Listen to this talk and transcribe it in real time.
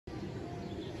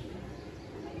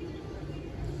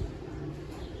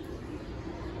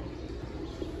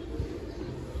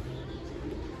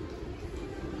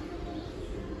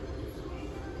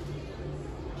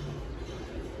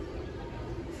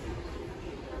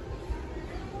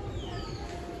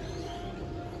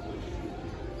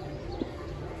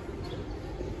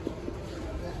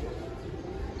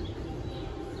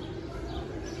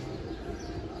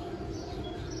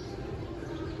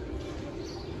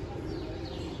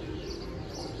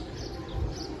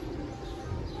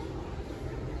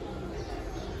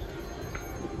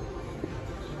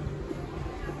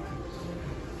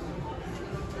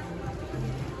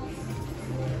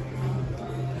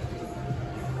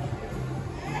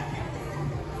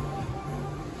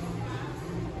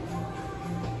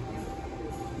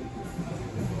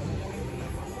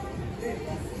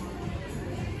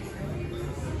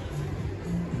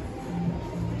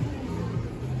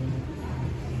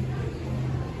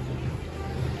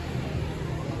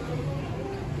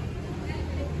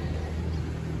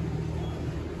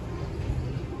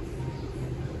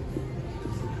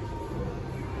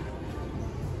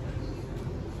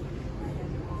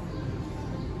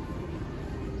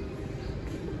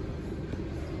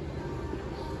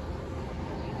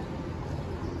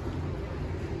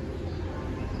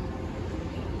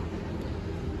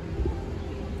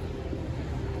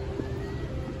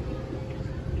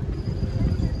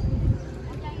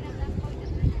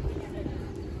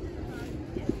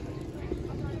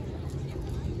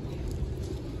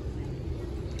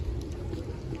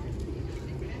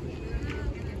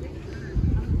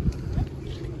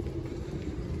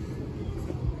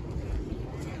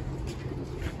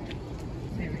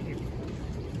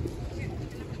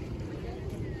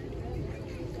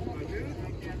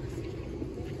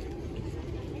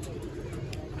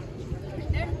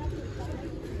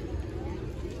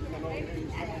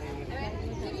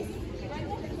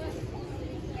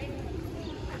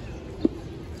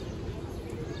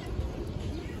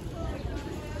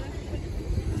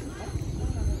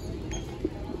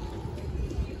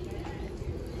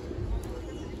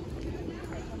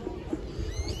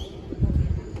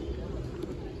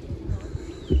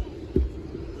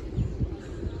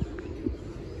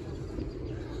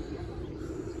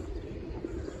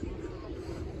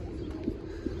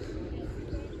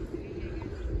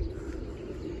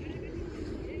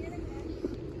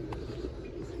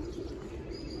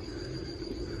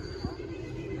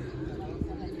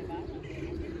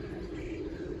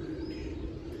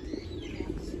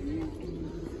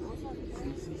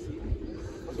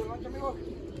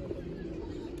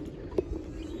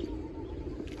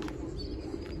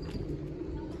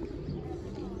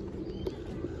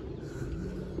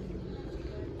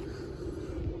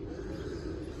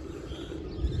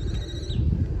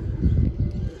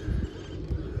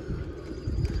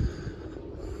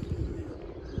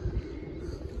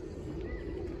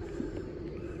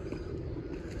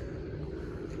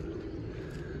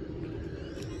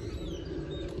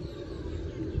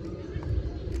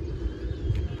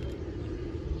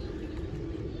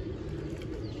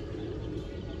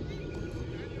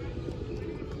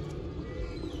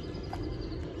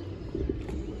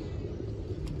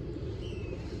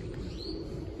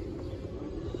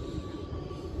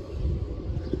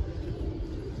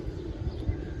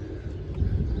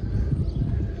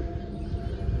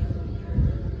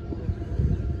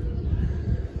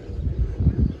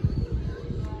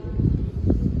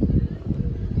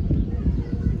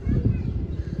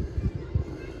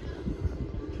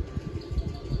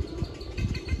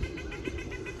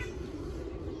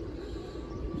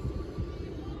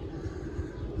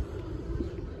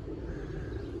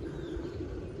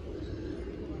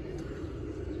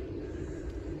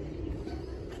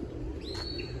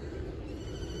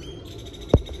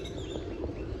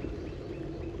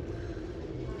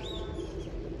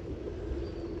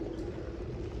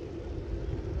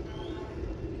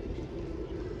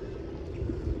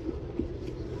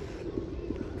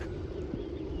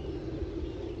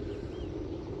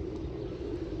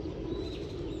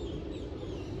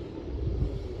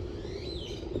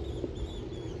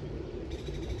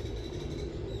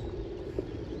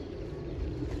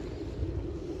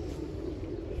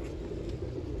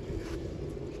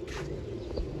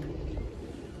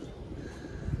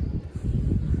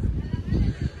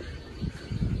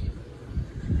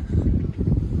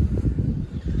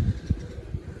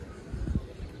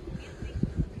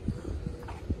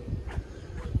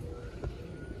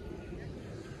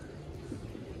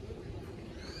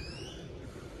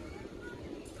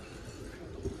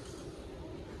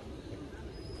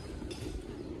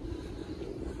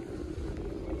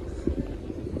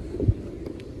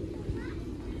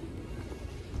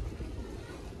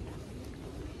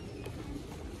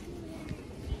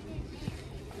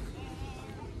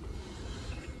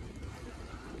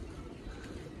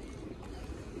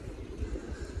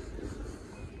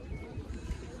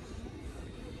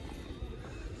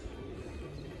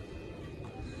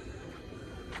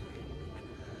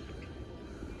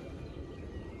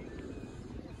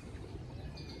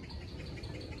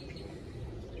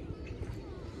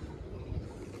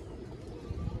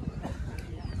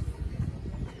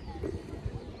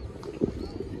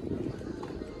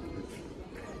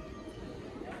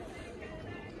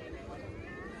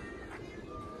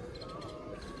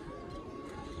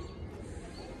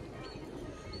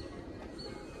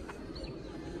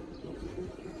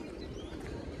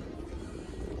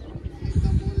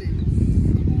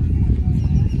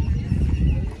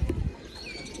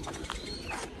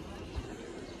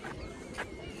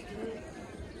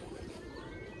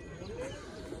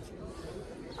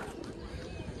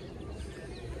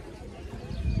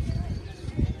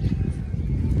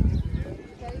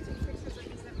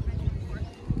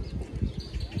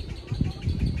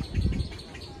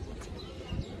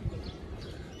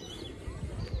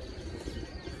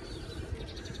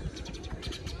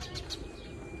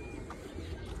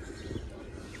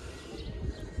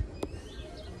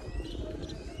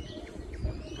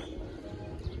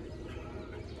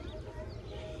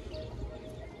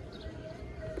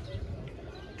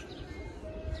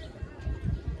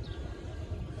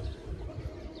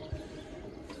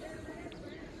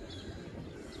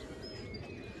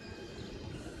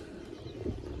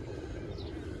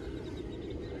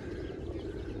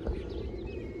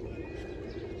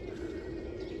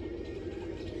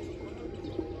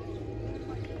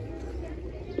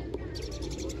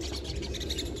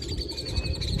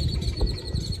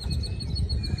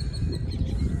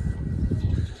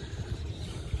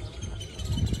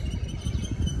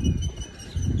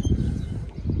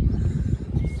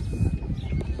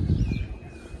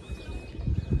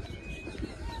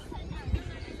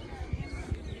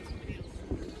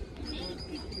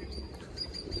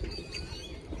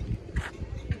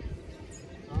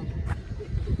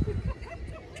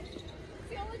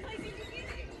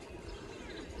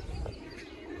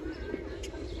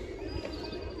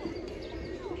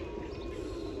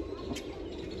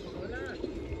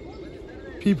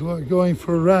people are going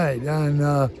for a ride on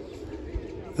the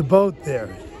boat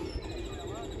there.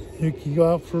 You can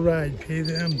go out for a ride, pay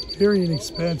them very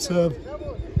inexpensive.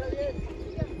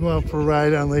 Go out for a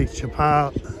ride on Lake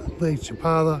Chapala,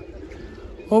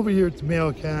 over here at the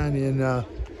Malecon in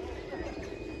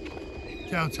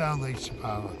downtown Lake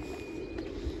Chapala.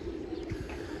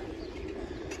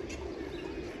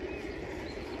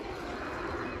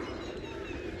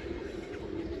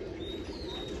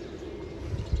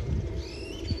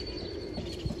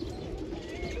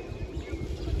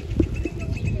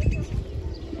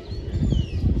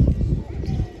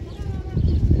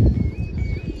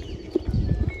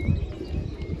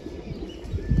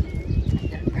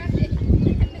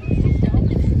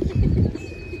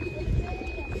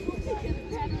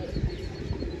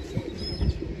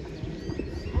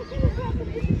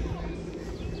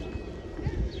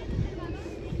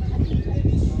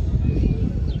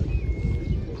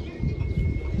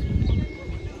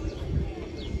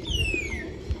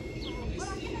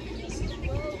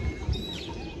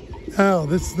 Now,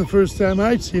 this is the first time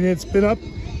I've seen it. It's been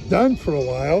done for a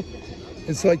while.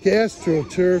 It's like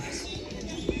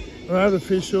AstroTurf, or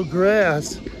artificial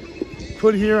grass,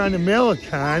 put here on the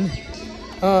Malecon.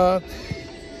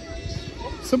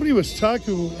 Somebody was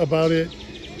talking about it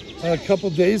a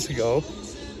couple days ago.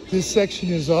 This section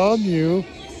is all new,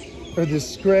 or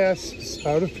this grass is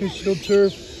artificial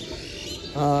turf,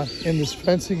 and this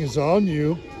fencing is all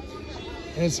new.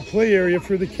 And it's a play area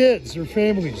for the kids or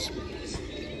families.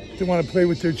 They want to play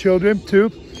with their children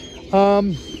too.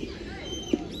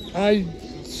 I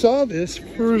saw this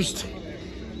first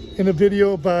in a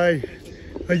video by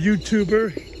a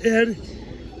YouTuber, Ed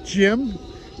Jim.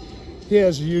 He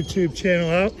has a YouTube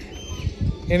channel out,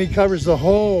 and he covers the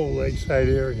whole lakeside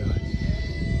area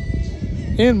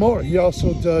and more. He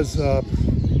also does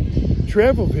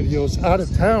travel videos out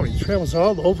of town. He travels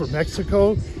all over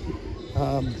Mexico.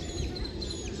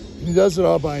 He does it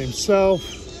all by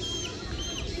himself,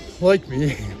 like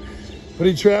me, but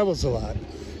he travels a lot.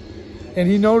 And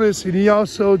he noticed, and he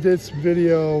also did some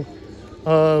video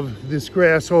of this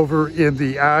grass over in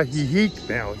the Ajijic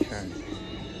Malecon.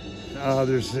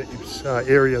 There's this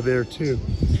area there too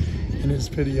in his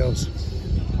videos.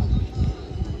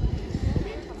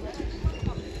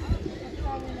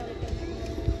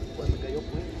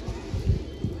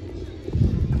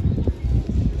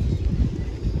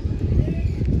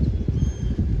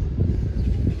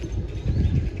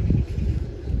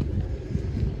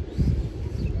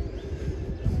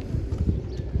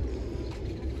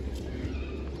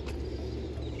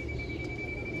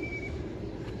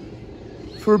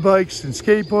 For bikes and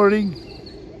skateboarding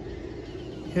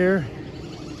here.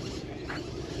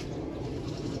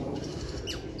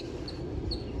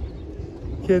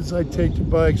 Kids like to take their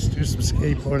bikes, do some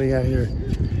skateboarding out here.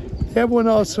 They have one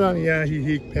also on the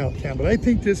Ajijic Malecon, but I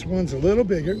think this one's a little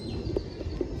bigger.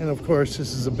 And of course,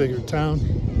 this is a bigger town.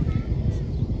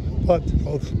 But they're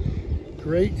both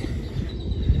great.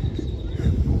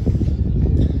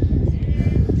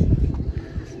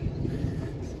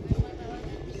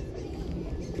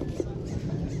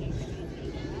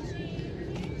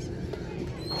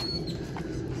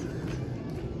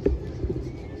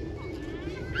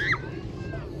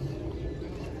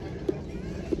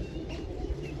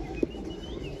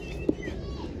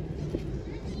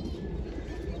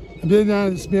 I've been on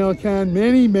this Malecon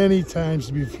many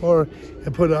times before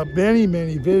and put up many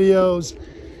videos,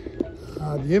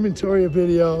 the inventory of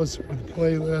videos for the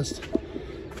playlist.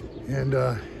 And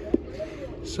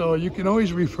so you can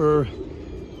always refer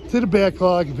to the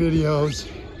backlog of videos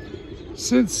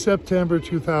since September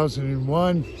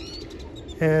 2001.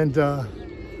 And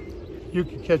you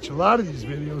can catch a lot of these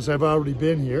videos. I've already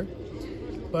been here,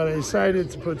 but I decided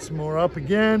to put some more up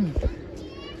again.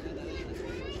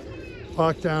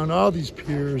 Walk down all these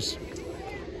piers.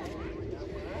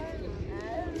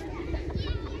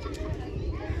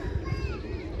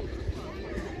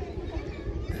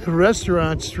 The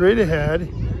restaurant straight ahead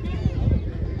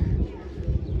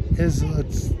is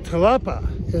Palapa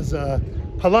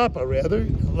rather,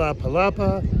 La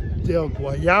Palapa del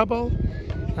Guayabo.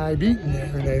 I've eaten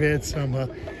there and I've had some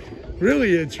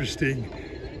really interesting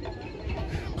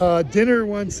dinner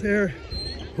once there.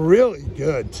 Really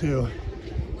good too.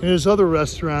 And there's other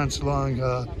restaurants along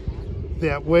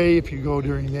that way. If you go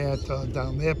during that,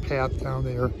 down that path down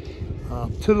there,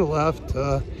 to the left,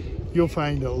 you'll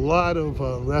find a lot of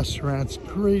restaurants,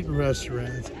 great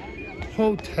restaurants,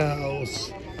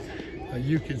 hotels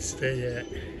you can stay at.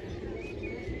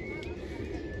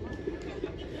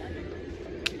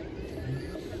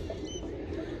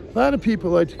 A lot of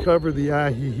people like to cover the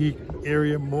Ajijic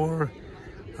area more,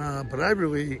 but I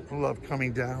really love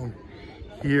coming down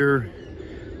here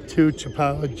to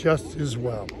Chapala just as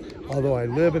well. Although I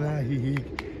live in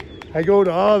Ajijic, I go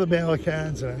to all the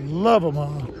Malecons and I love them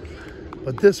all.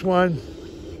 But this one,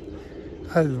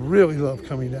 I really love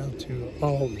coming down to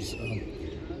always.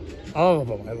 All of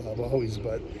them I love always,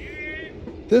 but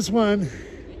this one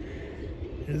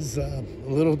is a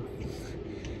little,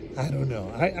 I don't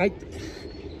know. I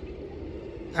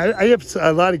have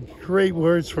a lot of great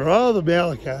words for all the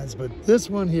Malecons, but this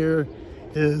one here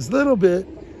is a little bit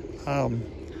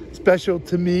special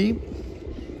to me.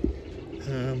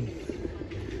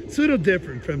 It's a little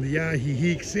different from the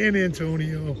Ajijic, San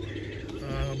Antonio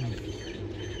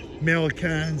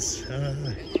Malecons.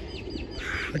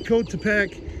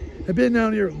 Acotepec, I've been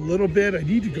down here a little bit. I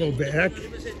need to go back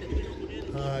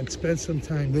and spend some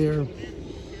time there.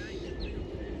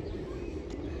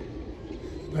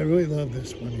 I really love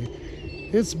this one.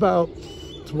 It's about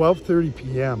 12:30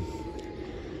 p.m.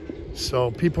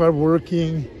 So people are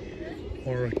working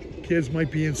or kids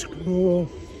might be in school.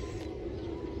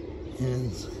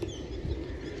 And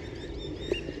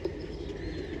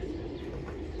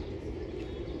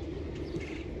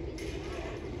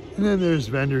then there's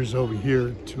vendors over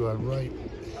here to our right.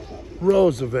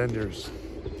 Rows of vendors.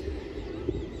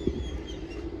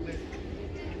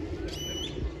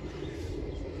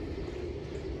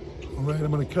 All right,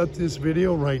 I'm going to cut this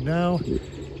video right now.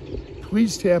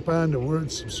 Please tap on the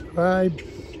word subscribe.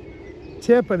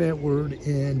 Tap on that word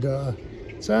and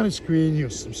it's on the screen. You'll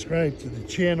subscribe to the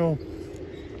channel.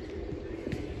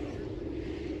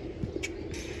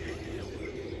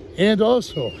 And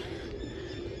also,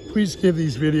 please give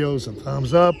these videos a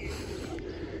thumbs up.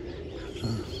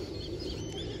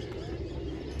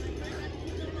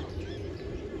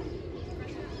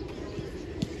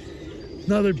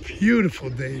 Another beautiful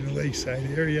day in the lakeside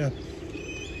area.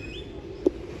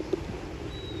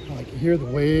 I can hear the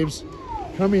waves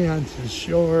coming onto the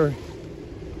shore.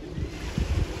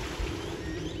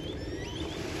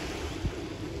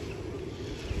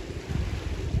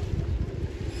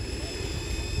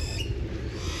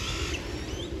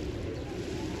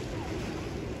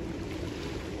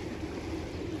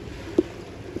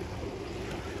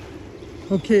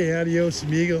 Okay, adios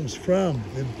amigos from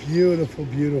the beautiful,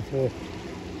 beautiful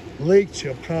Lake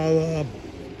Chapala.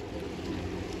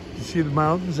 You see the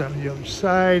mountains on the other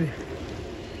side.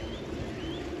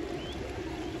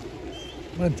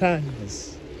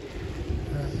 Montañas.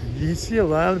 You see a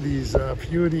lot of these,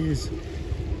 few of these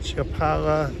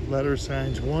Chapala letter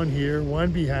signs. One here,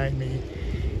 one behind me.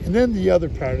 And then the other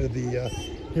part of the,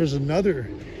 here's another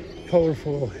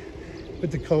colorful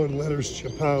with the colored letters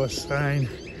Chapala sign.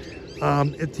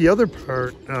 At the other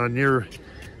part, near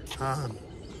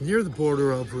the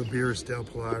border of Riberas del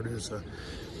Pilar, there's a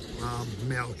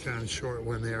Malecon short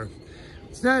one there.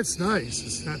 It's nice.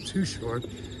 It's not too short.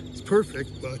 It's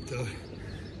perfect, but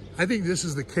I think this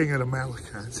is the king of the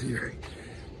Malecons here.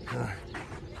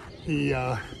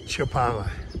 The Chapala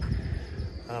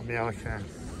Malecon.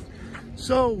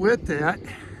 So with that,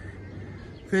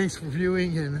 thanks for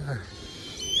viewing and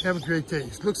have a great day.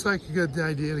 It looks like a good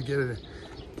idea to get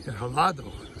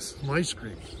helado, some ice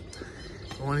cream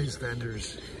from one of these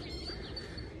vendors,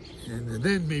 and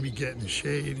then maybe get in the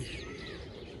shade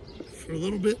for a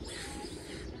little bit.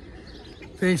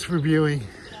 Thanks for viewing.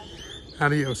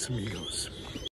 Adios amigos.